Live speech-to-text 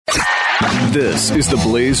This is the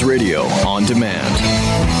Blaze Radio on demand.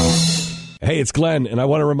 Hey, it's Glenn, and I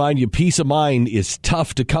want to remind you, peace of mind is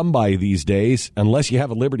tough to come by these days unless you have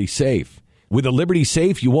a Liberty Safe. With a Liberty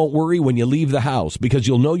Safe, you won't worry when you leave the house because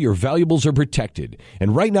you'll know your valuables are protected.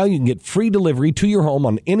 And right now, you can get free delivery to your home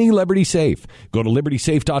on any Liberty Safe. Go to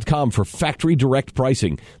LibertySafe.com for factory direct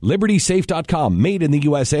pricing. LibertySafe.com, made in the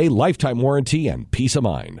USA, lifetime warranty, and peace of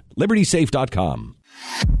mind. LibertySafe.com.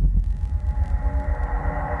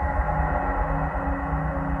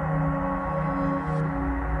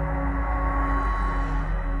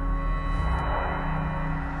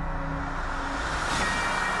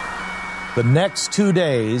 The next 2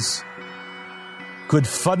 days could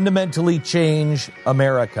fundamentally change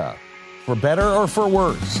America, for better or for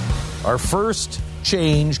worse. Our first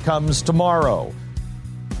change comes tomorrow.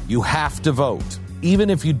 You have to vote. Even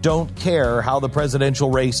if you don't care how the presidential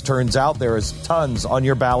race turns out, there is tons on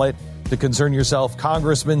your ballot to concern yourself.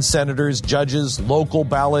 Congressmen, senators, judges, local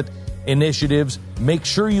ballot initiatives. Make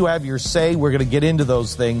sure you have your say. We're going to get into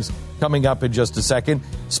those things coming up in just a second.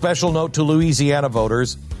 Special note to Louisiana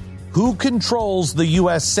voters. Who controls the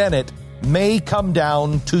U.S. Senate may come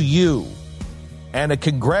down to you. And a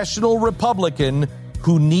congressional Republican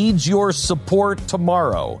who needs your support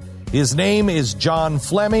tomorrow. His name is John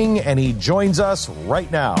Fleming, and he joins us right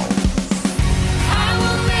now. I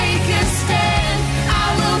will make a stand.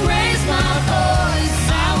 I will raise my voice.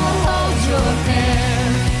 I will hold your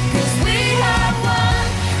hand. 'Cause we have won.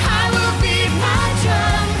 I will beat my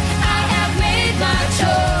drum. I have made my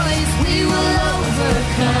choice. We will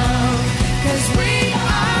overcome.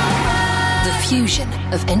 The fusion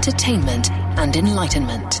of entertainment and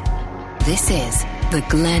enlightenment. This is the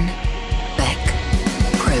Glenn Beck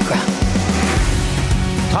Program.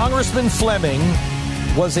 Congressman Fleming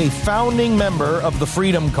was a founding member of the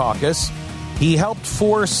Freedom Caucus. He helped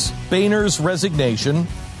force Boehner's resignation.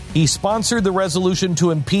 He sponsored the resolution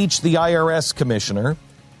to impeach the IRS commissioner.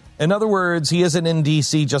 In other words, he isn't in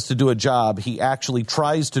D.C. just to do a job. He actually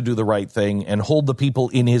tries to do the right thing and hold the people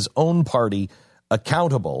in his own party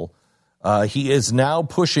accountable. He is now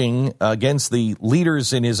pushing against the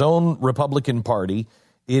leaders in his own Republican Party.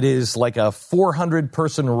 It is like a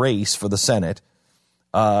 400-person race for the Senate.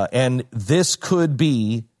 And this could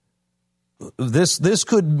be this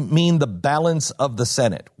could mean the balance of the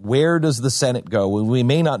Senate. Where does the Senate go? We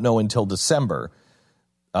may not know until December.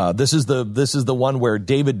 This is the one where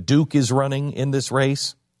David Duke is running in this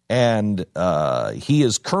race, and he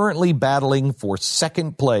is currently battling for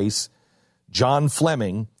second place. John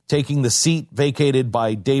Fleming taking the seat vacated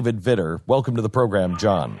by David Vitter. Welcome to the program,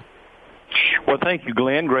 John. Well, thank you,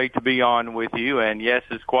 Glenn. Great to be on with you. And yes,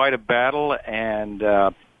 it's quite a battle. And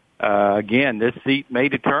again, this seat may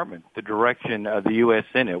determine the direction of the U.S.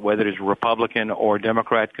 Senate, whether it's Republican or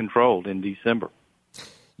Democrat controlled in December.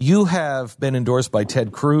 You have been endorsed by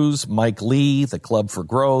Ted Cruz, Mike Lee, the Club for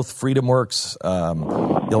Growth, FreedomWorks.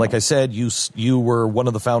 Like I said, you were one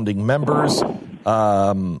of the founding members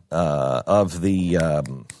of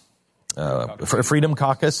the Freedom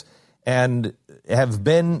Caucus and have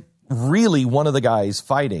been really one of the guys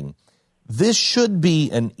fighting. This should be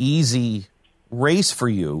an easy race for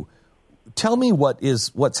you. Tell me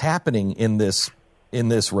what's happening in this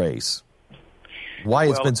race. Why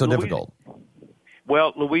it's been so difficult.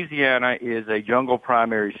 Well, Louisiana is a jungle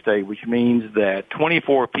primary state, which means that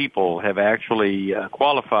 24 people have actually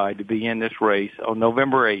qualified to be in this race on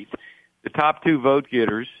November 8th. The top two vote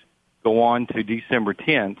getters go on to December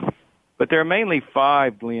 10th. But there are mainly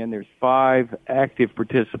five, Glenn. There's five active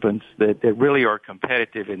participants that really are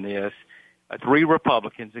competitive in this. Three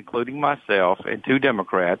Republicans, including myself, and two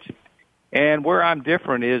Democrats. And where I'm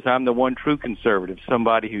different is I'm the one true conservative,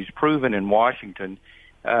 somebody who's proven in Washington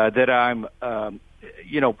that I'm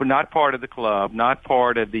not part of the club, not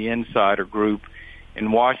part of the insider group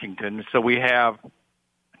in Washington. So we have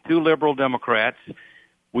two liberal Democrats.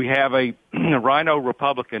 We have a rhino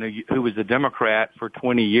Republican who was a Democrat for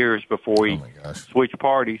 20 years before he switched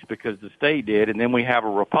parties because the state did. And then we have a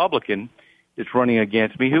Republican that's running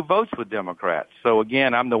against me who votes with Democrats. So,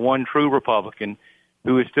 again, I'm the one true Republican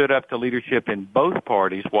who has stood up to leadership in both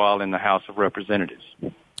parties while in the House of Representatives.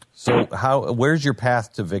 So where's your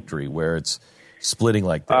path to victory where it's splitting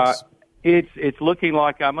like this? It's looking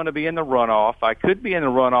like I'm going to be in the runoff. I could be in the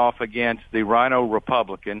runoff against the rhino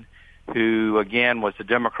Republican who, again, was a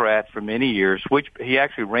Democrat for many years, which he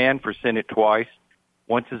actually ran for Senate twice,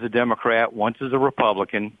 once as a Democrat, once as a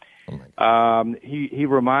Republican. He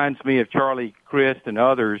reminds me of Charlie Crist and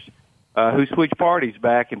others who switch parties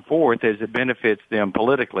back and forth as it benefits them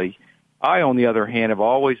politically. I, on the other hand, have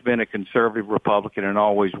always been a conservative Republican and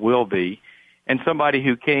always will be, and somebody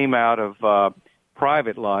who came out of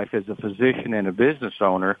private life as a physician and a business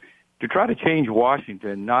owner to try to change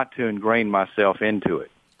Washington, not to ingrain myself into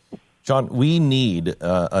it. John, we need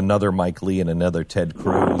another Mike Lee and another Ted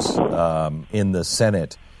Cruz in the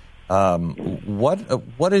Senate.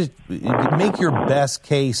 What is make your best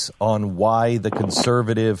case on why the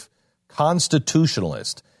conservative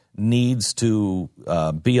constitutionalist needs to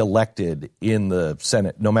be elected in the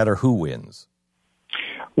Senate, no matter who wins?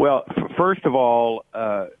 Well, first of all,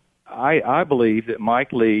 I believe that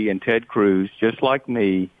Mike Lee and Ted Cruz, just like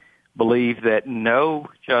me, believe that no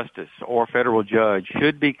justice or federal judge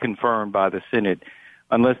should be confirmed by the Senate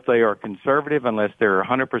unless they are conservative, unless they're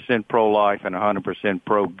 100% pro-life and 100%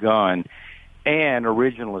 pro-gun, and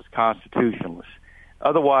originalist constitutionalists.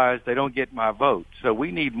 Otherwise, they don't get my vote. So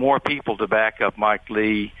we need more people to back up Mike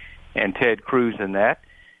Lee and Ted Cruz in that.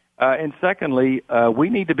 And secondly, we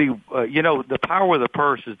need to be, the power of the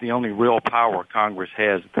purse is the only real power Congress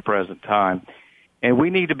has at the present time. And we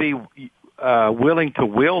need to be willing to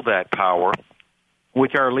wield that power,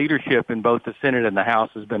 which our leadership in both the Senate and the House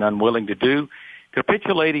has been unwilling to do,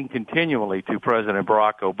 capitulating continually to President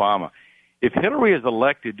Barack Obama. If Hillary is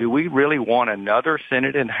elected, do we really want another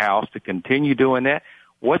Senate and House to continue doing that?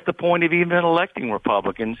 What's the point of even electing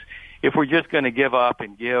Republicans if we're just going to give up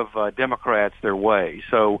and give Democrats their way?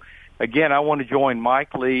 So, again, I want to join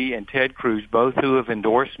Mike Lee and Ted Cruz, both who have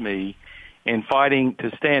endorsed me, in fighting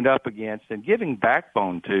to stand up against and giving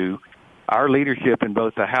backbone to our leadership in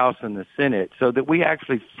both the House and the Senate so that we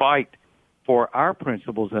actually fight for our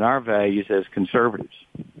principles and our values as conservatives.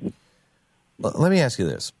 Let me ask you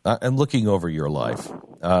this. I'm looking over your life.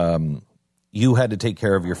 You had to take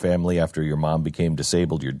care of your family after your mom became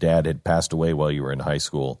disabled. Your dad had passed away while you were in high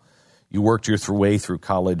school. You worked your way through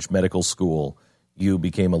college, medical school. You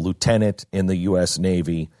became a lieutenant in the U.S.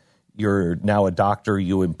 Navy. You're now a doctor.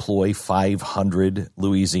 You employ 500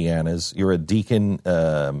 Louisianas. You're a deacon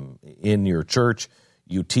in your church.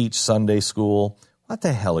 You teach Sunday school. What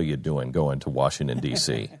the hell are you doing going to Washington,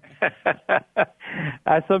 D.C.?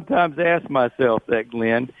 I sometimes ask myself that,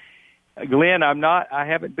 Glenn. Glenn, I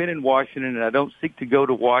haven't been in Washington, and I don't seek to go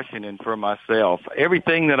to Washington for myself.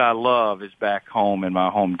 Everything that I love is back home in my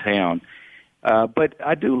hometown. But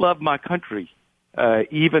I do love my country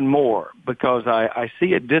even more because I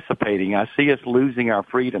see it dissipating. I see us losing our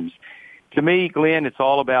freedoms. To me, Glenn, it's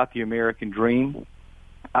all about the American dream.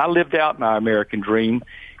 I lived out my American dream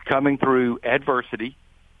coming through adversity,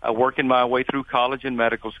 working my way through college and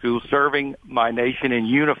medical school, serving my nation in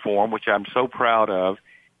uniform, which I'm so proud of,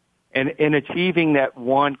 and in achieving that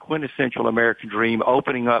one quintessential American dream,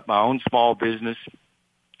 opening up my own small business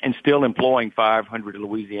and still employing 500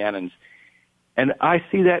 Louisianans. And I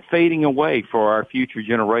see that fading away for our future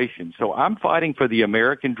generations. So I'm fighting for the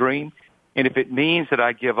American dream. And if it means that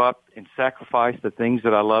I give up and sacrifice the things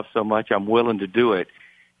that I love so much, I'm willing to do it.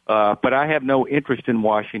 But I have no interest in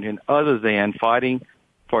Washington other than fighting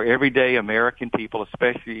for everyday American people,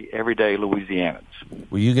 especially everyday Louisianans.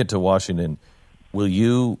 When you get to Washington, will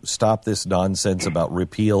you stop this nonsense about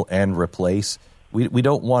repeal and replace? We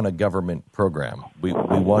don't want a government program. We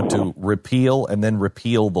want to repeal and then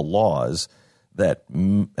repeal the laws that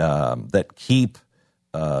keep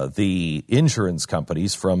the insurance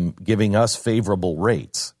companies from giving us favorable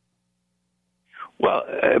rates. Well,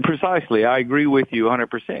 precisely. I agree with you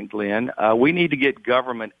 100%, Glenn. We need to get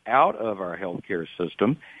government out of our healthcare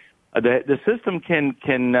system. The system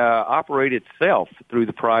can operate itself through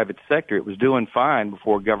the private sector. It was doing fine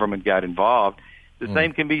before government got involved. The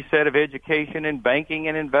same can be said of education and banking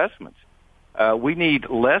and investments. We need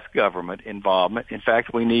less government involvement. In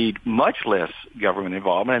fact, we need much less government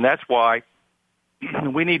involvement, and that's why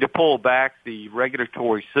we need to pull back the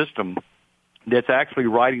regulatory system that's actually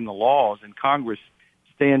writing the laws, and Congress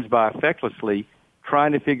stands by effectively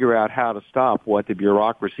trying to figure out how to stop what the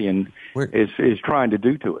bureaucracy is trying to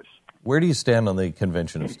do to us. Where do you stand on the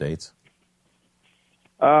Convention of States?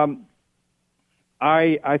 I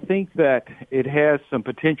think that it has some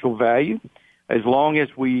potential value as long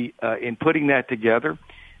as we, in putting that together,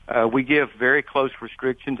 we give very close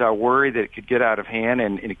restrictions. I worry that it could get out of hand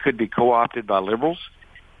and it could be co-opted by liberals.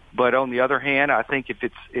 But on the other hand, I think if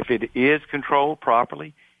it is controlled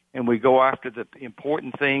properly and we go after the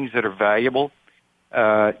important things that are valuable,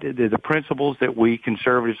 the principles that we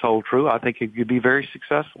conservatives hold true, I think it could be very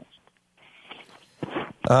successful.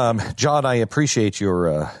 John, I appreciate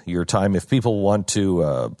your time. If people want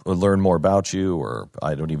to learn more about you, or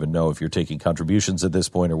I don't even know if you're taking contributions at this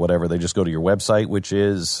point or whatever, they just go to your website, which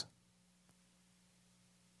is...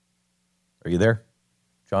 Are you there,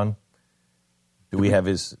 John? Do we have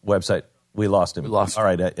his website? We lost him. We lost him. All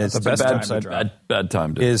right. It's the best website. Bad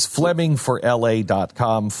time. Is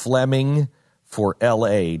FlemingForLA.com. for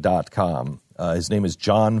LA.com. His name is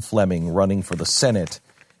John Fleming, running for the Senate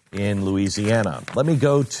in Louisiana. Let me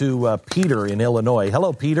go to Peter in Illinois.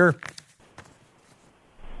 Hello, Peter.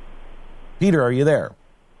 Peter, are you there?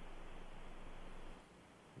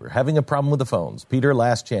 We're having a problem with the phones. Peter,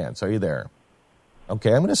 last chance. Are you there?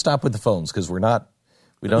 Okay, I'm going to stop with the phones because we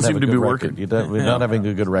don't have a good record. We're not having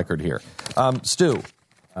a good record here. Stu,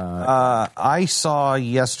 I saw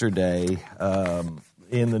yesterday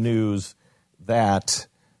in the news that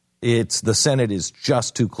the Senate is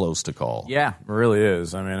just too close to call. Yeah, it really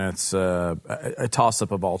is. I mean, it's a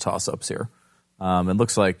toss-up of all toss-ups here. It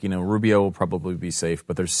looks like, Rubio will probably be safe,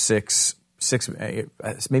 but there's six,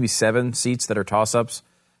 maybe 7 seats that are toss-ups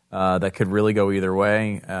that could really go either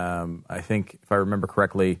way. I think, if I remember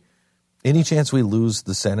correctly... Any chance we lose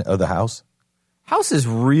the Senate or the House? House is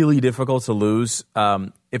really difficult to lose.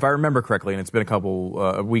 If I remember correctly, and it's been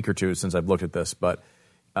a week or two since I've looked at this, but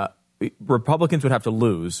Republicans would have to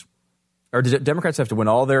lose, or Democrats have to win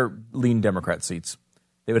all their lean Democrat seats.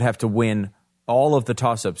 They would have to win all of the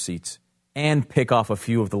toss-up seats and pick off a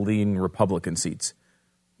few of the lean Republican seats.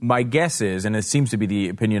 My guess is, and it seems to be the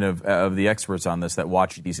opinion of the experts on this that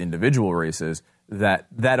watch these individual races,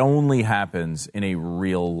 that only happens in a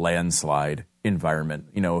real landslide environment.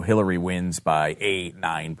 Hillary wins by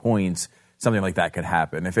 8-9 points, something like that could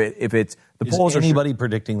happen. If it's the polls, is anybody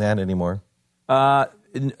predicting that anymore? I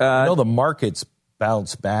know the markets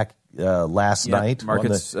bounced back last night.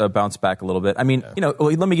 Markets bounced back a little bit. I mean,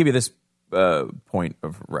 let me give you this point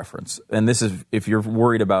of reference, and this is if you're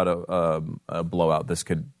worried about a blowout, this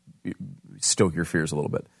could stoke your fears a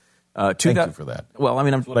little bit. Thank you for that. Well, I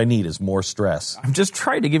mean, what I need is more stress. I'm just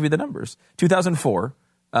trying to give you the numbers. 2004,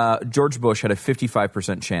 George Bush had a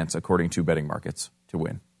 55% chance, according to betting markets, to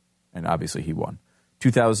win, and obviously he won.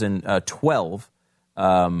 2012,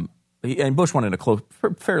 and Bush won in a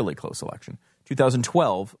fairly close election.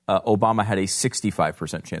 2012, Obama had a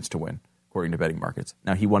 65% chance to win, according to betting markets.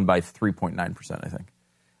 Now, he won by 3.9%, I think.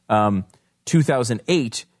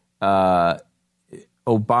 2008,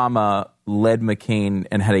 Obama led McCain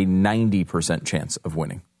and had a 90% chance of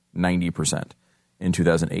winning. 90% in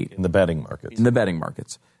 2008. In the betting markets. In the betting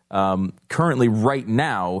markets. Currently, right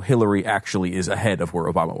now, Hillary actually is ahead of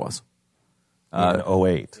where Obama was. In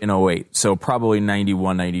 08. In 08. So probably about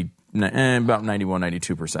 91,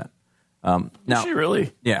 92%. Now, is she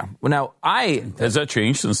really? Yeah. Well, now has that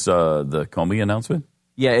changed since the Comey announcement?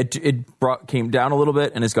 Yeah, it came down a little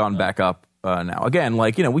bit and has gone back up now. Again,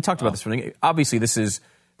 we talked about this. Obviously, this is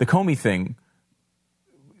the Comey thing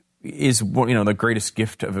is the greatest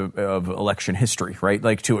gift of election history, right?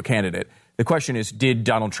 Like to a candidate. The question is, did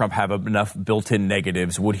Donald Trump have enough built-in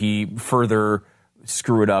negatives? Would he further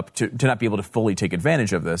screw it up to not be able to fully take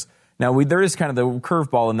advantage of this? Now, there is kind of the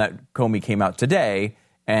curveball in that Comey came out today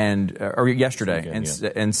or yesterday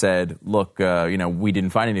and said, look, we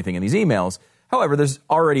didn't find anything in these emails. However, there's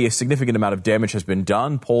already a significant amount of damage has been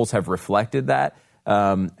done. Polls have reflected that.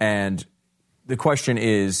 And the question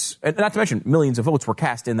is, and not to mention millions of votes were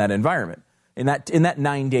cast in that environment. In that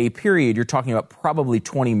 9-day period, you're talking about probably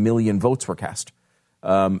 20 million votes were cast.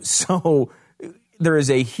 So there is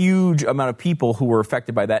a huge amount of people who were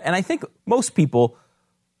affected by that. And I think most people,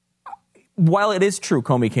 while it is true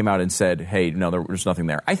Comey came out and said, hey, no, there's nothing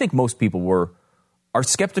there, I think most people are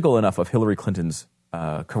skeptical enough of Hillary Clinton's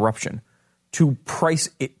corruption to price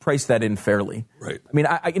that in fairly. Right. I mean,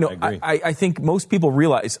 I think most people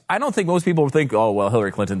realize, I don't think most people think, oh, well,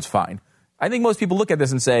 Hillary Clinton's fine. I think most people look at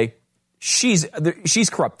this and say, she's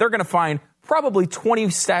corrupt. They're going to find probably 20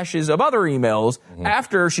 stashes of other emails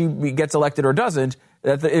after she gets elected or doesn't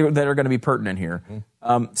that are going to be pertinent here.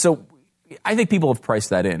 So I think people have priced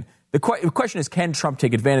that in. The question is, can Trump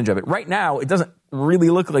take advantage of it? Right now, it doesn't really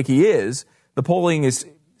look like he is. The polling is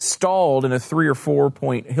stalled in a 3 or 4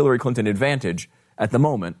 point Hillary Clinton advantage at the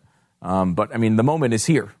moment. But, I mean, the moment is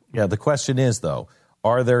here. Yeah, the question is, though,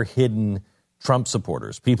 are there hidden Trump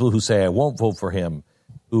supporters, people who say, I won't vote for him,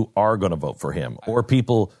 who are going to vote for him, or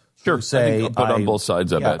people who say, on both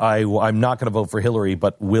sides, I bet. I'm not going to vote for Hillary,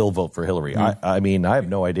 but will vote for Hillary. I mean, I have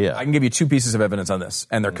no idea. I can give you 2 pieces of evidence on this,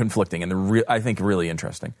 and they're conflicting, and they're I think really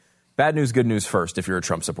interesting. Bad news, good news first, if you're a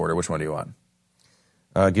Trump supporter. Which one do you want?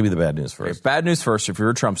 Give me the bad news first. Okay, bad news first, if you're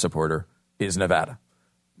a Trump supporter, is Nevada.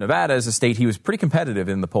 Nevada is a state he was pretty competitive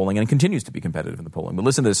in the polling and continues to be competitive in the polling. But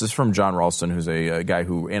listen to this. This is from John Ralston, who's a guy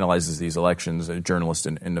who analyzes these elections, a journalist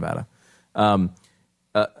in Nevada. The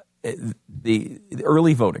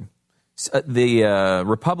early voting. The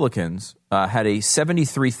Republicans had a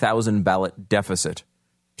 73,000 ballot deficit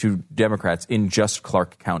to Democrats in just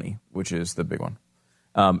Clark County, which is the big one.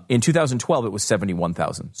 In 2012, it was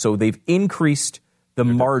 71,000. So they've increased the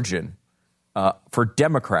margin for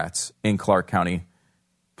Democrats in Clark County,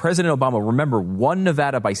 President Obama, remember, won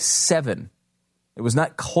Nevada by 7. It was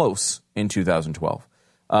not close in 2012.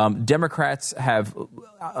 Democrats have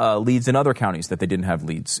leads in other counties that they didn't have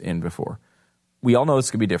leads in before. We all know this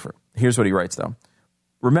could be different. Here's what he writes, though.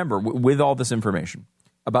 Remember, with all this information,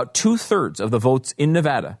 about 2/3 of the votes in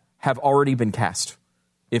Nevada have already been cast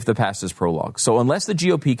if the past is prologue. So unless the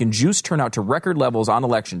GOP can juice turnout to record levels on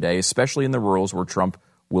Election Day, especially in the rurals where Trump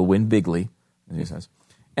will win bigly, as he says,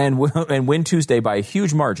 and win Tuesday by a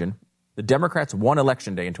huge margin, the Democrats won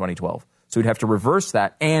Election Day in 2012. So we'd have to reverse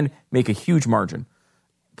that and make a huge margin.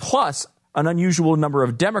 Plus, an unusual number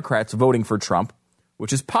of Democrats voting for Trump,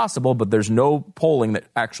 which is possible, but there's no polling that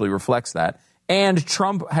actually reflects that. And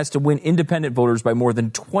Trump has to win independent voters by more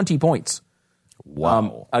than 20 points.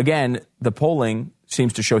 Wow. Again, the polling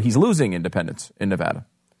seems to show he's losing independents in Nevada.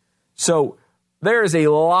 So there is a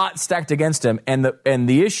lot stacked against him. And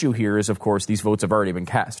the issue here is, of course, these votes have already been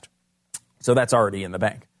cast. So that's already in the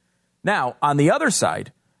bank. Now, on the other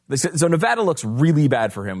side, so Nevada looks really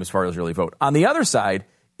bad for him as far as early vote. On the other side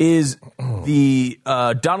is the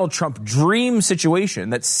Donald Trump dream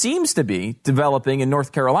situation that seems to be developing in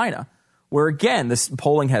North Carolina, where, again, this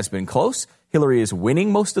polling has been close. Hillary is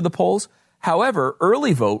winning most of the polls. However,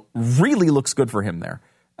 early vote really looks good for him there.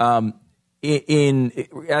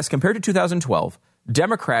 As compared to 2012,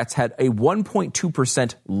 Democrats had a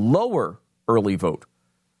 1.2% lower early vote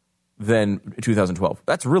than 2012.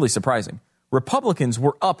 That's really surprising. Republicans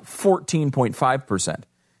were up 14.5%.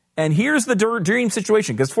 And here's the dream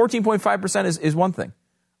situation, because 14.5% is one thing.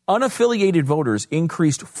 Unaffiliated voters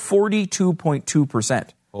increased 42.2%.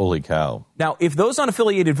 Holy cow. Now, if those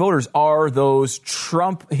unaffiliated voters are those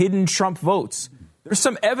hidden Trump votes, there's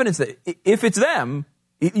some evidence that if it's them,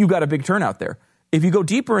 you got a big turnout there. If you go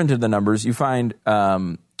deeper into the numbers, you find,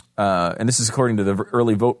 and this is according to the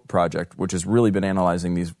Early Vote Project, which has really been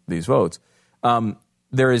analyzing these votes,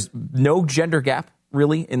 there is no gender gap,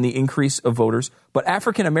 really, in the increase of voters, but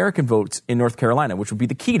African-American votes in North Carolina, which would be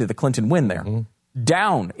the key to the Clinton win there,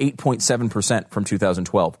 down 8.7% from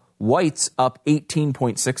 2012. Whites up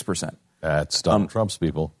 18.6%. That's Donald Trump's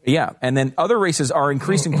people. Yeah, and then other races are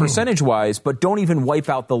increasing percentage-wise, but don't even wipe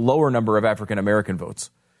out the lower number of African-American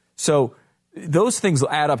votes. So those things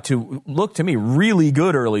add up to, look to me, really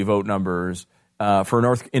good early vote numbers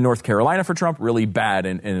in North Carolina for Trump, really bad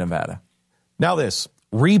in Nevada. Now this.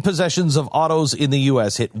 Repossessions of autos in the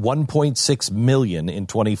U.S. hit 1.6 million in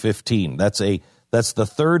 2015. That's the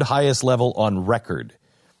third highest level on record.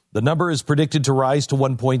 The number is predicted to rise to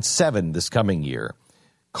 1.7 this coming year.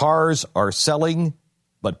 Cars are selling,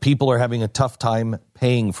 but people are having a tough time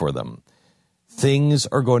paying for them. Things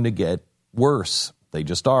are going to get worse. They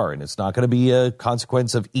just are, and it's not going to be a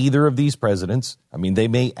consequence of either of these presidents. I mean, they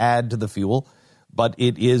may add to the fuel, but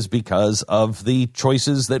it is because of the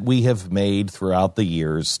choices that we have made throughout the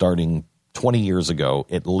years, starting 20 years ago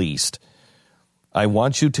at least. I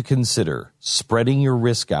want you to consider spreading your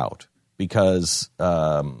risk out because,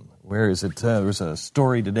 where is it? There's a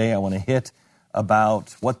story today I want to hit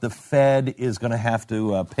about what the Fed is going to have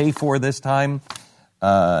to pay for this time.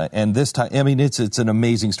 And this time, I mean, it's an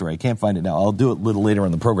amazing story. I can't find it now. I'll do it a little later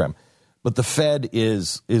in the program. But the Fed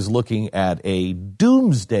is looking at a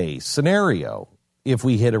doomsday scenario if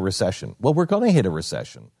we hit a recession. Well, we're going to hit a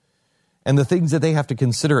recession. And the things that they have to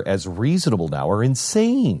consider as reasonable now are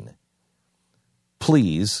insane.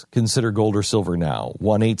 Please consider gold or silver now.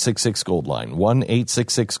 1-866-GOLD-LINE.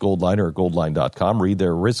 1-866-GOLD-LINE or goldline.com. Read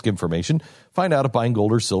their risk information. Find out if buying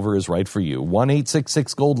gold or silver is right for you.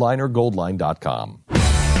 1-866-GOLD-LINE or goldline.com.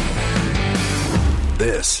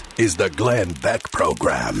 This is the Glenn Beck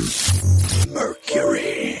Program.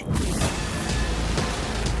 Mercury.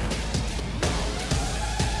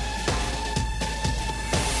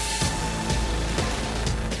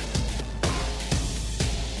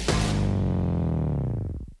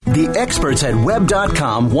 The experts at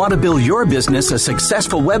Web.com want to build your business a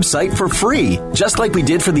successful website for free, just like we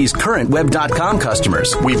did for these current Web.com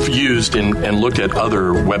customers. We've used and looked at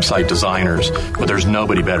other website designers, but there's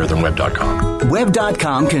nobody better than Web.com.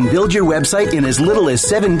 Web.com can build your website in as little as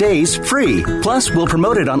 7 days free. Plus, we'll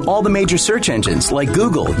promote it on all the major search engines like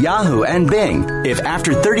Google, Yahoo, and Bing. If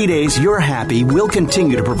after 30 days you're happy, we'll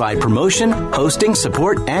continue to provide promotion, hosting,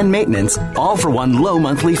 support, and maintenance, all for one low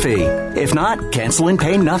monthly fee. If not, cancel and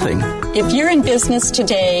pay nothing. nothing. If you're in business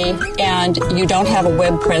today and you don't have a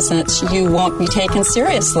web presence, you won't be taken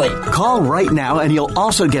seriously. Call right now and you'll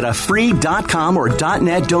also get a free .com or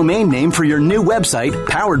 .net domain name for your new website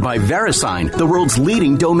powered by VeriSign, the world's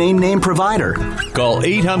leading domain name provider. Call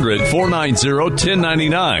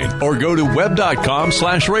 800-490-1099 or go to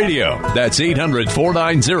web.com/radio. That's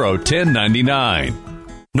 800-490-1099.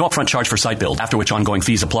 No upfront charge for site build, after which ongoing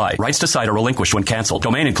fees apply. Rights to site are relinquished when canceled.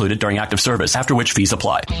 Domain included during active service, after which fees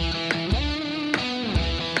apply.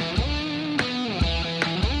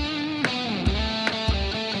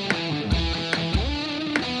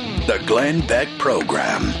 The Glenn Beck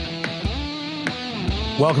Program.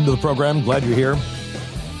 Welcome to the program. Glad you're here.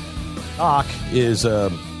 Doc is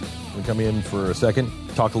going to come in for a second,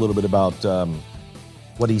 talk a little bit about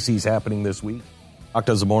what he sees happening this week. Doc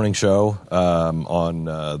does a morning show on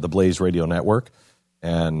the Blaze Radio Network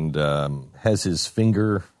and has his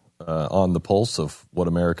finger on the pulse of what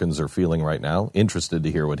Americans are feeling right now. Interested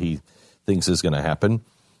to hear what he thinks is going to happen.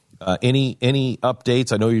 Any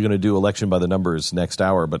updates? I know you're going to do election by the numbers next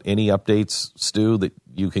hour, but any updates, Stu, that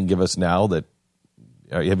you can give us now? That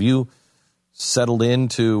have you settled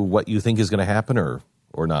into what you think is going to happen or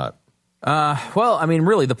not? Well, I mean,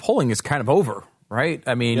 really, the polling is kind of over. Right?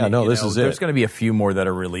 I mean, this is it. There's going to be a few more that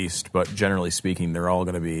are released, but generally speaking, they're all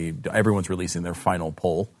going to be, everyone's releasing their final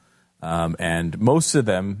poll. And most of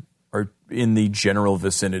them are in the general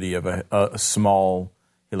vicinity of a small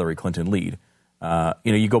Hillary Clinton lead.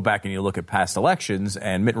 You go back and you look at past elections,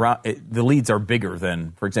 and the leads are bigger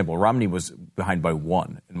than, for example, Romney was behind by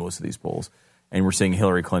 1 in most of these polls. And we're seeing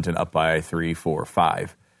Hillary Clinton up by 3, 4,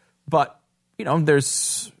 5. But,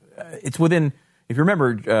 it's within... If you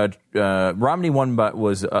remember, Romney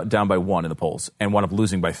was down by 1 in the polls and wound up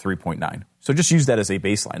losing by 3.9. So just use that as a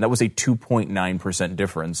baseline. That was a 2.9%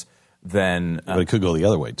 difference. But it could go the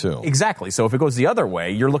other way, too. Exactly. So if it goes the other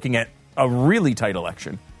way, you're looking at a really tight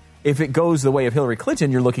election. If it goes the way of Hillary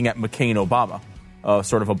Clinton, you're looking at McCain-Obama,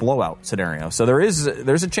 sort of a blowout scenario. So there's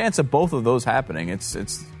a chance of both of those happening.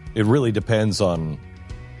 It really depends on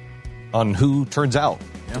who turns out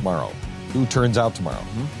tomorrow. Who turns out tomorrow.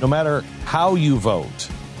 Mm-hmm. No matter how you vote,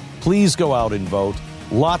 please go out and vote.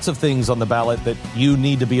 Lots of things on the ballot that you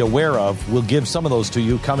need to be aware of. We'll give some of those to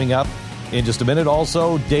you coming up in just a minute.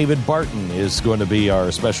 Also, David Barton is going to be our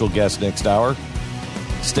special guest next hour.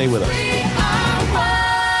 Stay with us.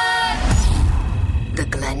 The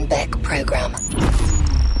Glenn Beck Program.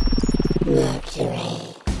 Mercury.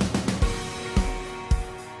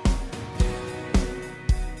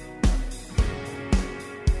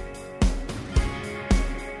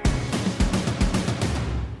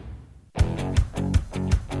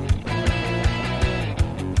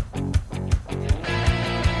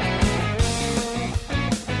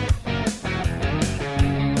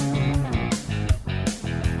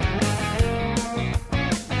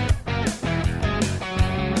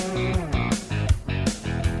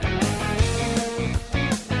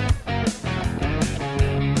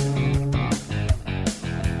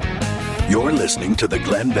 You're listening to the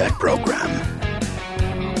Glenn Beck Program.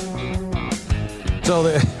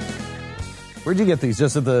 So, where'd you get these?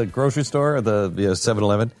 Just at the grocery store or the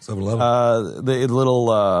 7-Eleven? 7-Eleven. The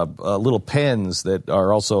little pens that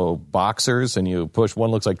are also boxers, and you push.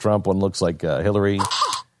 One looks like Trump, one looks like Hillary.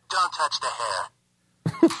 Don't touch the hair.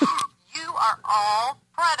 You are all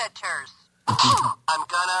predators. I'm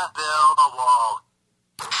gonna build a wall.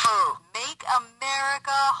 Make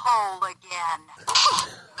America whole again.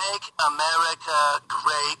 Make America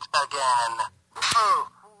great again.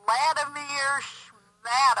 Vladimir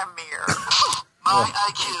Schmadimir. My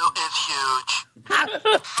IQ is huge.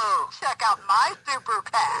 Check out my super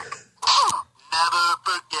PAC. Never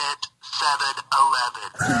forget 7-Eleven.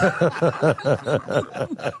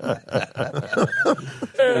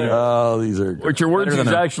 Oh, these are But your words is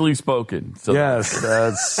actually spoken. So yes,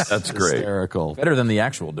 that's great. Hysterical. Better than the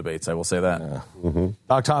actual debates, I will say that. Yeah. Mm-hmm.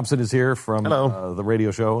 Doc Thompson is here from the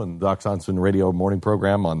radio show and Doc Thompson radio morning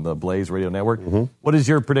program on the Blaze Radio Network. Mm-hmm. What is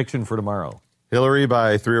your prediction for tomorrow? Hillary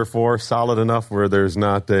by 3 or 4, solid enough where there's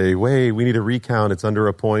not we need a recount. It's under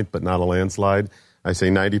a point, but not a landslide. I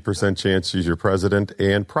say 90% chance she's your president,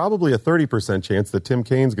 and probably a 30% chance that Tim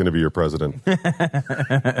Kaine's going to be your president.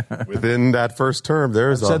 Within that first term,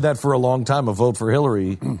 I've said that for a long time. A vote for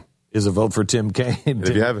Hillary is a vote for Tim Kaine. If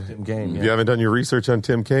you haven't done your research on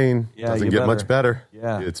Tim Kaine, it doesn't get much better.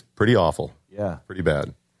 Yeah. It's pretty awful. Yeah. Pretty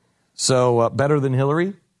bad. So, better than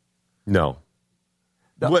Hillary? No.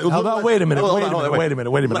 Wait a minute.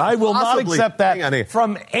 I will not accept that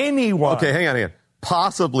from anyone. Okay, hang on.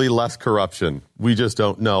 Possibly less corruption. We just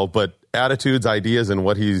don't know. But attitudes, ideas, and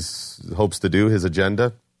what he hopes to do, his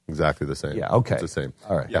agenda, Exactly the same. Yeah, okay. It's the same.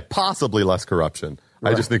 All right. Yeah, possibly less corruption.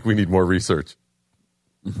 Right. I just think we need more research.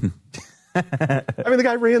 I mean, the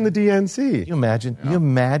guy ran the DNC. Can you imagine? Yeah. Can you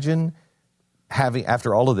imagine having,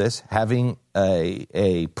 after all of this, having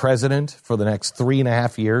a president for the next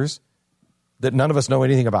 3.5 years that none of us know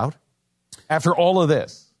anything about? After all of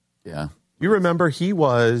this. Yeah. You remember he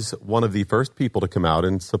was one of the first people to come out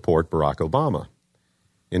and support Barack Obama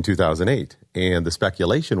in 2008. And the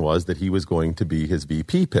speculation was that he was going to be his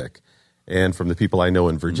VP pick. And from the people I know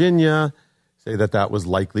in Virginia, say that that was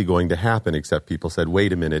likely going to happen, except people said,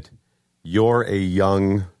 wait a minute, you're a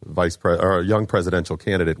young a young presidential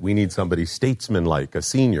candidate. We need somebody statesman-like, a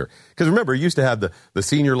senior. Because remember, you used to have the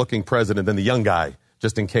senior-looking president, then the young guy,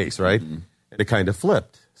 just in case, right? Mm-hmm. And it kind of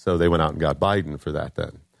flipped. So they went out and got Biden for that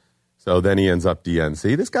then. So then he ends up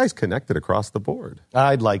DNC. This guy's connected across the board.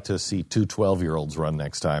 I'd like to see two 12-year-olds run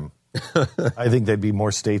next time. I think they'd be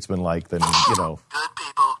more statesman-like than, you know. Good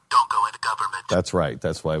people don't go into government. That's right.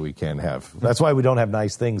 That's why we can't have. That's why we don't have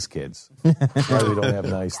nice things, kids. That's why we don't have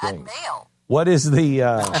nice things. What is the?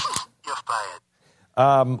 You're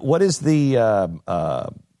fired. What is the?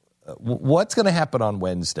 What's going to happen on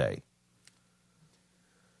Wednesday?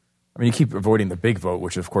 I mean, you keep avoiding the big vote,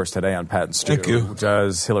 which, of course, today on Pat and Stu,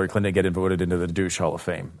 does Hillary Clinton get voted into the douche Hall of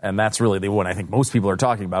Fame? And that's really the one I think most people are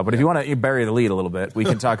talking about. But if you want to bury the lead a little bit, we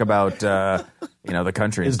can talk about, the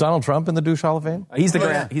country. Is Donald Trump in the douche Hall of Fame? He's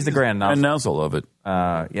the grand nozzle. And nozzle of it.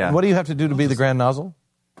 Yeah. What do you have to do to be the grand nozzle?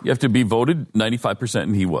 You have to be voted 95%,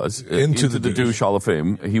 and he was. Into the douche Hall of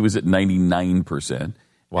Fame. He was at 99%.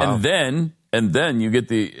 Wow. And then you get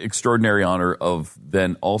the extraordinary honor of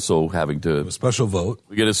then also having to... A special vote.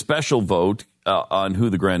 We get a special vote on who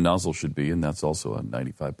the grand nozzle should be, and that's also a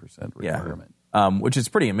 95% requirement. Yeah. Which is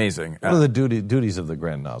pretty amazing. What are the duties of the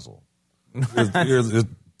grand nozzle? You're the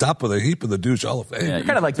top of the heap of the douche Hall of Fame. Yeah,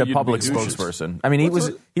 kind of like the public spokesperson. I mean,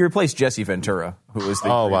 he replaced Jesse Ventura, who was the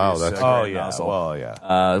grand nozzle. Well,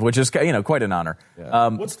 yeah. Which is quite an honor. Yeah.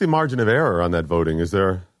 What's the margin of error on that voting? Is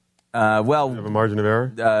there... do you have a margin of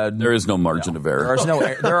error? There is no margin of error.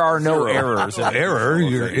 There are no errors. Error,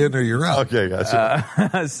 you're in or you're out. Okay,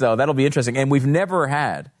 gotcha. So that'll be interesting. And we've never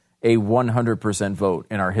had a 100% vote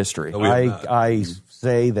in our history. I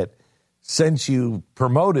say that since you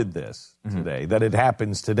promoted this today, that it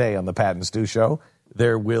happens today on the Pat and Stu Show,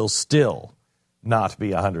 there will still not be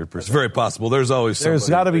 100%. It's very possible. There's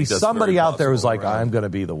got to be somebody out there who's like, I'm going to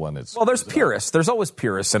be the one that's... Well, there's purists. There's always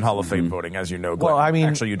purists in Hall of Fame voting, as you know, Glenn. Well, I mean...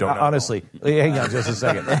 Actually, you don't know. Honestly, hang on just a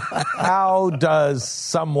second. How does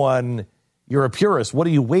someone... You're a purist. What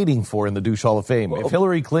are you waiting for in the douche Hall of Fame? Well, if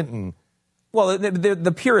Hillary Clinton... Well,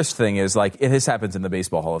 the purist thing is, like, this happens in the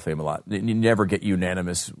Baseball Hall of Fame a lot. You never get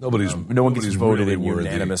unanimous... No one gets voted in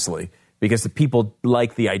unanimously. Because the people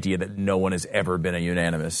like the idea that no one has ever been a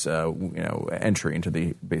unanimous, entry into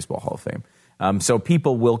the Baseball Hall of Fame. So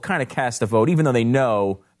people will kind of cast a vote, even though they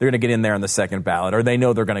know they're going to get in there on the second ballot, or they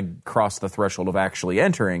know they're going to cross the threshold of actually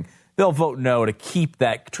entering. They'll vote no to keep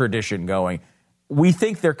that tradition going. We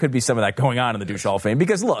think there could be some of that going on in the douche Hall of Fame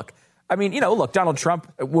because, look, I mean, Donald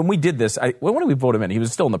Trump, when we did this, when did we vote him in? He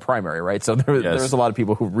was still in the primary, right? So there was a lot of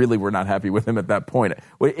people who really were not happy with him at that point.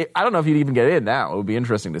 I don't know if he'd even get in now. It would be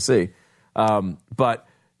interesting to see. But,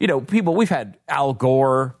 people, we've had Al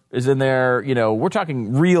Gore is in there. We're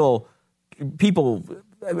talking real people.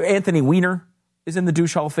 Anthony Weiner is in the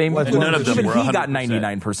douche Hall of Fame. None of them even were he 100%. got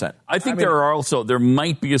 99%. I think there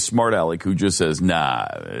might be a smart aleck who just says, nah,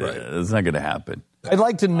 it's not going to happen. I'd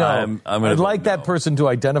like to know. I'd like that person to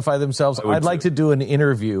identify themselves. I'd like to do an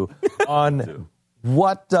interview on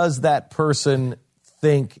what does that person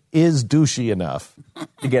think is douchey enough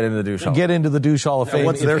to get into the douche Hall. Get into the douche Hall of Fame.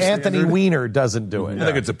 If Anthony Weiner doesn't do it, I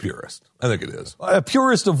think it's a purist. I think it is a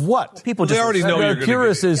purist of what? People they already know you're going to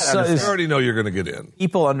get in. They They already know you're going to get in.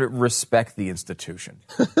 People respect the institution,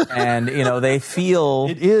 and they feel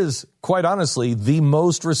it is quite honestly the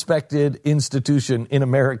most respected institution in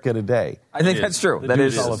America today. I think that's true. That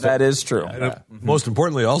is true. And most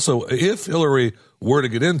importantly, also, if Hillary were to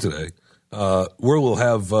get in today, we will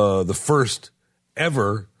have the first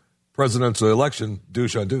ever presidential election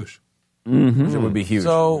douche on douche. Mm-hmm. It would be huge.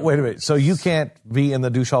 So wait a minute. So you can't be in the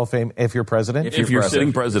douche Hall of Fame if you're president? If you're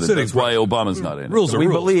sitting president. That's why Obama's not in. Rules are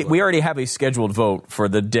rules. We already have a scheduled vote for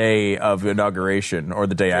the day of inauguration or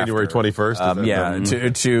the day January after.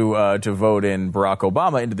 21st. To vote in Barack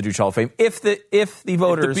Obama into the douche Hall of Fame. If the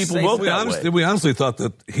voters people vote we honestly thought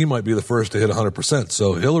that he might be the first to hit 100%.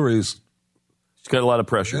 So Hillary's she's got a lot of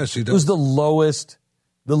pressure. Yeah, she does. Who's the least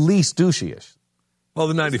douchey-ish? Well,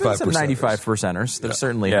 the 95%. Some 95%ers. There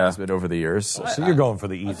certainly has been over the years. So you're going for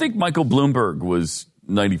the easy. I think Michael Bloomberg was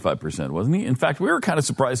 95%, wasn't he? In fact, we were kind of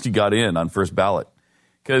surprised he got in on first ballot.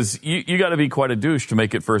 Because you got to be quite a douche to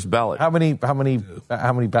make it first ballot. How many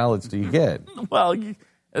ballots do you get? Well,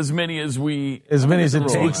 as many as it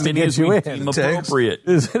takes to get you in. Appropriate.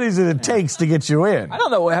 As many as it takes to get you in. I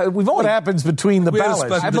don't know. What happens between the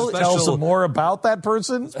ballots? Tell some more about that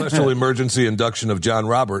person. Special emergency induction of John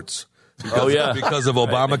Roberts. Because of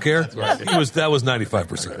Obamacare. That was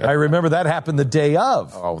 95%. I remember that happened the day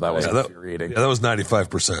of. Oh, that was infuriating. That was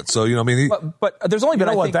 95%. So but there's only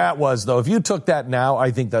been what that was though. If you took that now,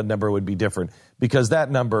 I think that number would be different because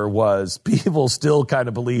that number was people still kind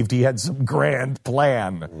of believed he had some grand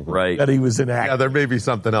plan, right? That he was enacting. Yeah, there may be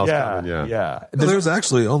something else coming. Yeah. There's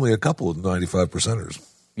actually only a couple of 95%ers.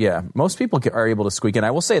 Yeah, most people are able to squeak in.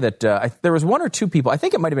 I will say that there was one or two people. I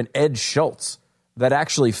think it might have been Ed Schultz that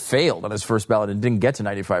actually failed on his first ballot and didn't get to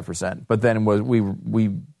 95%. But then we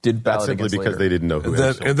did ballot simply against because later. they didn't know who.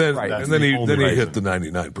 And then he hit the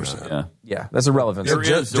 99%. Yeah, that's irrelevant.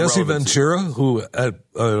 Jesse Ventura, who had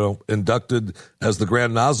inducted as the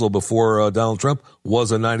Grand Nozzle before Donald Trump,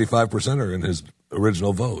 was a 95%er in his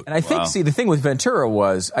original vote. And I think, the thing with Ventura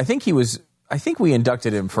was, I think we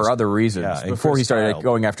inducted him for other reasons before he started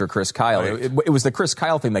going after Chris Kyle. Right. It was the Chris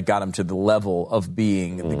Kyle thing that got him to the level of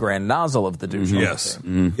being the Grand Nozzle of the douche. Yes,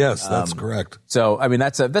 yes, that's correct. So I mean,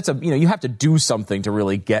 that's a you have to do something to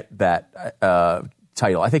really get that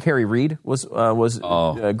title. I think Harry Reid was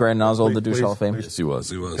Grand Nozzle of the douche Hall of Fame. Yes, he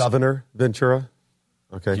was. Governor Ventura.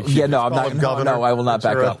 Okay. Yeah, no, I'm not. No, I will not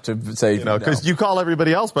back up to say because you call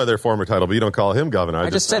everybody else by their former title, but you don't call him governor. I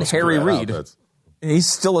just said Harry Reid. He's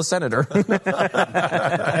still a senator.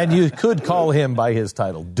 And you could call him by his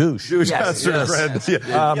title, douche. Yes.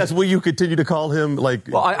 Yes. Will you continue to call him like?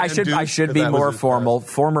 Well, I should be more formal.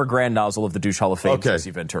 Former Grand Nozzle of the douche Hall of Fame,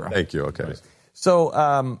 Jesse Ventura. Thank you. Okay. So,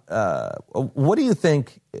 what do you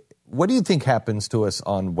think? What do you think happens to us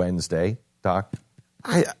on Wednesday, Doc?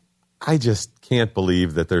 I just can't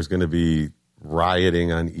believe that there's going to be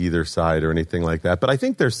rioting on either side or anything like that. But I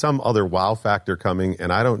think there's some other wow factor coming,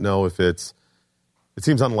 and I don't know if it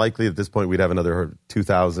seems unlikely at this point we'd have another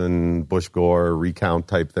 2000 Bush Gore recount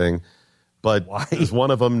type thing. But does one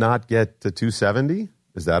of them not get to 270?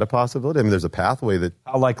 Is that a possibility? I mean, there's a pathway that.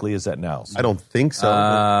 How likely is that now? I don't think so.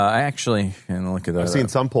 I actually can look at that. I've seen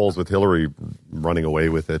some polls with Hillary running away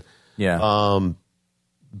with it. Yeah.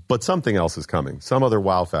 But something else is coming. Some other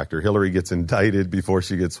wow factor. Hillary gets indicted before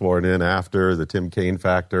she gets sworn in. After the Tim Kaine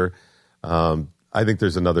factor. I think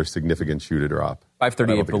there's another significant shoe to drop.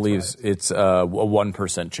 538 believes it's a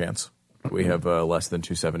 1% chance. We have less than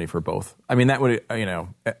 270 for both. I mean, that would,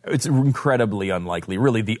 it's incredibly unlikely.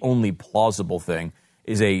 Really, the only plausible thing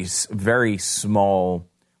is a very small,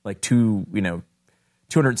 like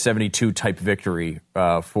 272 type victory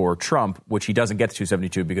for Trump, which he doesn't get to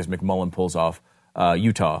 272 because McMullen pulls off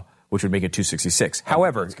Utah, which would make it 266.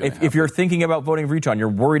 However, if you're thinking about voting for Utah and you're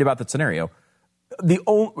worried about that scenario, it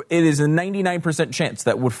is a 99% chance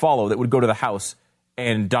that would follow, that would go to the House,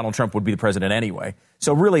 and Donald Trump would be the president anyway.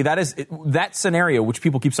 So really, that scenario, which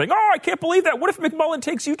people keep saying, oh, I can't believe that. What if McMullen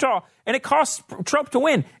takes Utah and it costs Trump to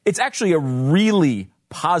win? It's actually a really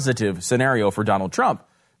positive scenario for Donald Trump,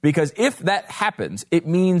 because if that happens, it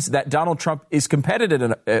means that Donald Trump is competitive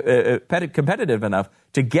enough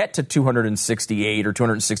to get to 268 or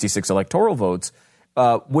 266 electoral votes,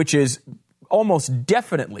 which is almost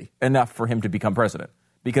definitely enough for him to become president,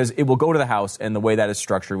 because it will go to the House, and the way that is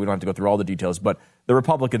structured, we don't have to go through all the details, but the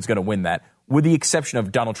Republicans going to win that, with the exception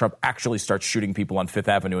of Donald Trump actually starts shooting people on Fifth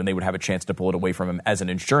Avenue, and they would have a chance to pull it away from him as an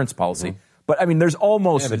insurance policy. Mm-hmm. But, I mean, there's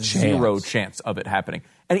almost zero chance of it happening.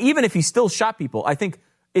 And even if he still shot people, I think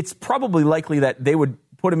it's probably likely that they would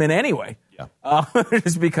put him in anyway. Yeah.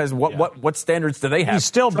 Just because what standards do they have? He's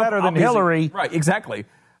still Trump, better than Hillary. Right, exactly.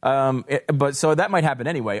 But so that might happen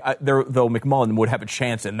anyway. Though McMullen would have a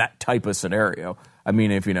chance in that type of scenario. I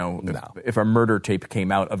mean, if a murder tape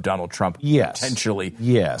came out of Donald Trump, potentially,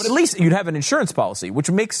 yes. But at least you'd have an insurance policy,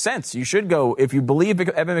 which makes sense. You should go, if you believe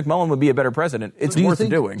Evan McMullen would be a better president. It's worth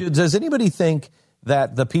doing. Does anybody think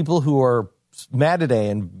that the people who are mad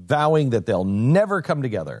today and vowing that they'll never come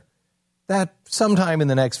together, that sometime in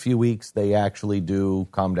the next few weeks they actually do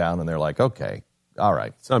calm down and they're like, okay, all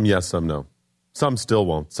right. Some yes, some no. Some still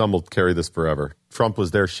won't. Some will carry this forever. Trump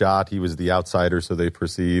was their shot. He was the outsider, so they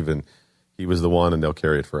perceive, and he was the one, and they'll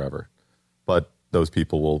carry it forever. But those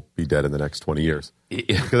people will be dead in the next 20 years.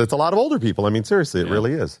 Because it's a lot of older people. I mean, seriously, it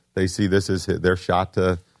really is. They see this as their shot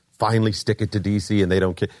to finally stick it to D.C., and they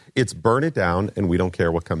don't care. It's burn it down, and we don't care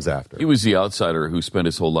what comes after. He was the outsider who spent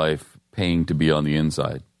his whole life paying to be on the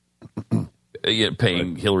inside.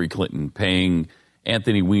 Paying Hillary Clinton, paying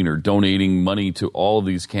Anthony Weiner, donating money to all of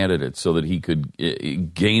these candidates so that he could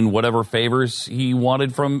gain whatever favors he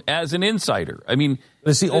wanted from as an insider. I mean,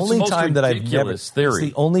 It's the only most time that ridiculous theory.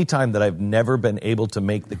 It's the only time that I've never been able to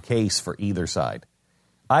make the case for either side.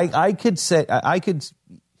 I could say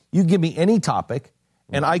you give me any topic,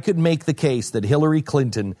 and I could make the case that Hillary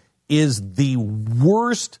Clinton is the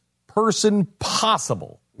worst person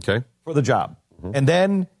possible for the job. And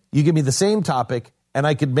then you give me the same topic, and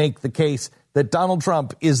I could make the case that Donald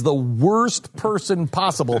Trump is the worst person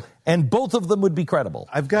possible, and both of them would be credible.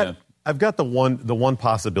 I've got the one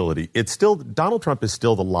possibility. It's still Donald Trump is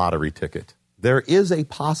still the lottery ticket. There is a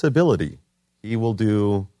possibility he will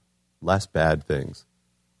do less bad things.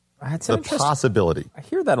 That's the possibility. I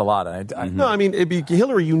hear that a lot. No, I mean, it'd be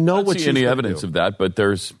Hillary. You know I don't what see she's any gonna evidence do. of that, but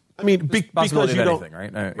there's. I mean, because you don't.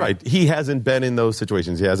 Anything, right? Right. He hasn't been in those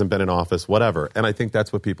situations. He hasn't been in office. Whatever. And I think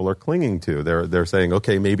that's what people are clinging to. They're saying,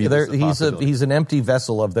 okay, maybe this is a possibility. He's an empty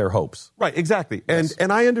vessel of their hopes. Right. Exactly.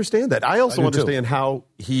 And I understand that. I also do understand how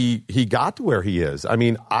he got to where he is. I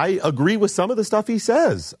mean, I agree with some of the stuff he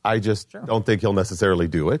says. I just don't think he'll necessarily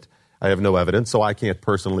do it. I have no evidence, so I can't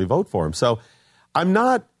personally vote for him. So I'm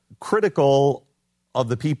not critical of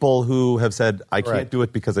the people who have said, I can't do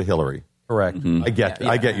it because of Hillary. Correct. I get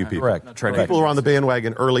you people. Correct. People who are on the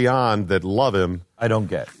bandwagon early on that love him. I don't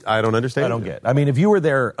get. I don't understand. I don't get. I mean, if you were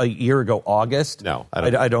there a year ago, August. No,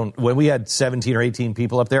 I don't. When we had 17 or 18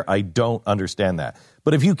 people up there, I don't understand that.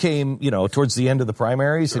 But if you came, towards the end of the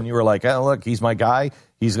primaries and you were like, oh, look, he's my guy.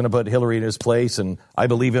 He's going to put Hillary in his place. And I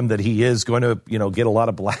believe him that he is going to, get a lot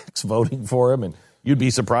of blacks voting for him. And you'd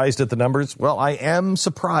be surprised at the numbers. Well, I am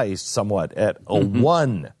surprised somewhat at a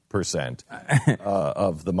 1%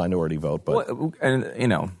 of the minority vote. But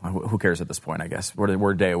who cares at this point, I guess.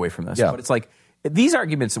 We're a day away from this. Yeah. But it's like these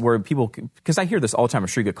arguments where people, because I hear this all the time, I'm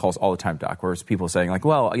sure you get calls all the time, Doc, where it's people saying like,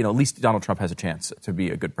 well, at least Donald Trump has a chance to be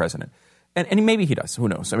a good president. And maybe he does. Who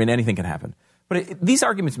knows? I mean, anything can happen. But these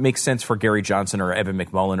arguments make sense for Gary Johnson or Evan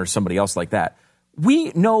McMullen or somebody else like that.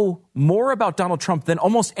 We know more about Donald Trump than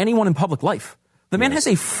almost anyone in public life. The man has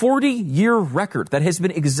a 40-year record that has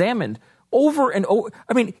been examined over and over.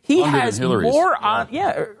 I mean, he has more on,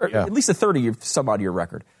 at least a 30-some-odd-year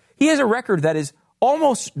record. He has a record that is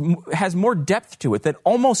almost has more depth to it than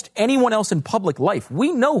almost anyone else in public life.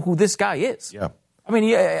 We know who this guy is. Yeah. I mean,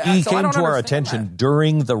 he came to our attention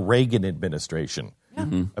during the Reagan administration. Yeah.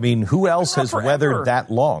 Mm-hmm. I mean, who else has weathered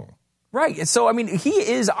that long? Right. So, I mean, he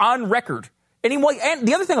is on record. And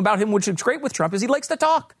the other thing about him, which is great with Trump, is he likes to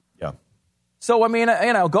talk. Yeah. So, I mean,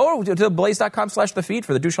 go to blaze.com/the feed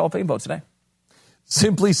for the Douche Hall of Fame vote today.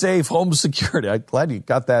 Simply Safe Home Security. I'm glad you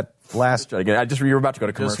got that last. You were about to go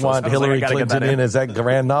to commercials. Just want Hillary Clinton in as that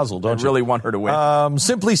grand nozzle, don't you? I really want her to win.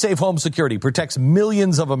 Simply Safe Home Security protects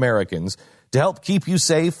millions of Americans. To help keep you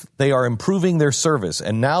safe, they are improving their service,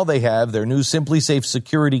 and now they have their new Simply Safe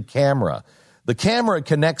security camera. The camera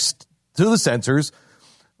connects to the sensors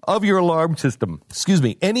of your alarm system.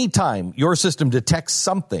 Anytime your system detects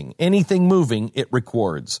something, anything moving, it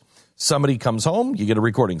records. Somebody comes home, you get a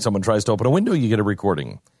recording. Someone tries to open a window, you get a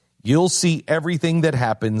recording. You'll see everything that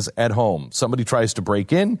happens at home. Somebody tries to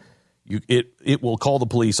break in, it will call the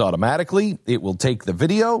police automatically. It will take the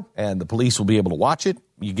video, and the police will be able to watch it.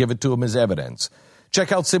 You give it to them as evidence.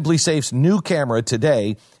 Check out Simply Safe's new camera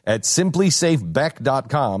today at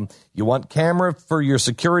simplysafebeck.com. You want camera for your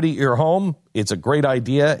security at your home? It's a great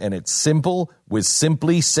idea, and it's simple with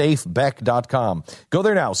simplysafebeck.com. Go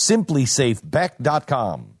there now,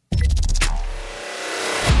 simplysafebeck.com.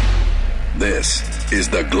 This is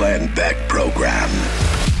the Glenn Beck Program.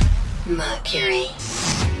 Mercury.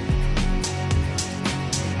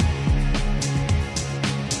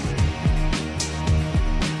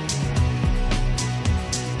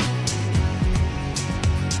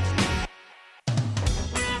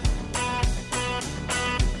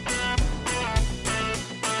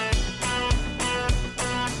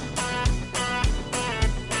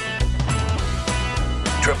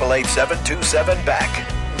 Beck.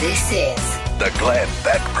 This is the Glenn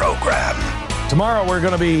Beck Program. Tomorrow we're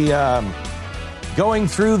going to be going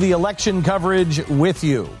through the election coverage with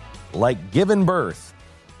you, like giving birth.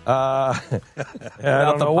 I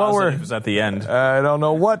don't know what we're at the end. I don't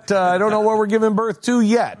know what we're giving birth to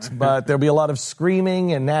yet, but there'll be a lot of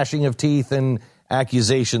screaming and gnashing of teeth and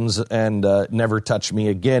accusations and never touch me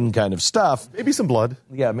again kind of stuff. Maybe some blood.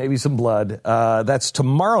 Yeah, maybe some blood. That's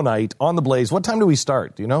tomorrow night on the Blaze. What time do we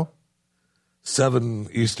start? Do you know? 7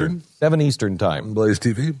 Eastern. 7 Eastern time. Blaze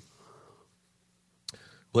TV.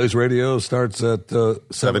 Blaze Radio starts at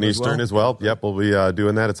 7 Eastern as well. Yep, we'll be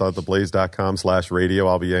doing that. It's on theblaze.com/radio.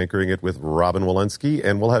 I'll be anchoring it with Robin Walensky,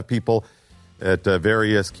 and we'll have people at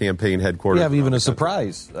various campaign headquarters. We have even a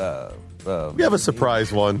surprise. We have a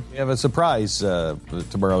surprise one. We have a surprise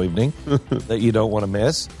tomorrow evening that you don't want to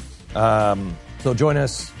miss. So join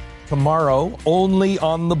us tomorrow only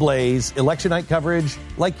on The Blaze. Election night coverage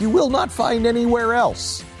like you will not find anywhere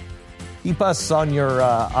else. Keep us on your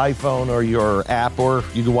iPhone or your app, or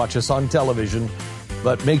you can watch us on television.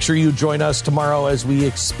 But make sure you join us tomorrow as we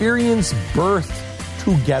experience birth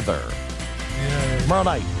together. Tomorrow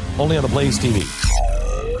night, only on The Blaze TV.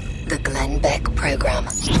 The Glenn Beck Program.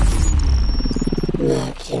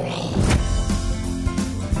 Mercury.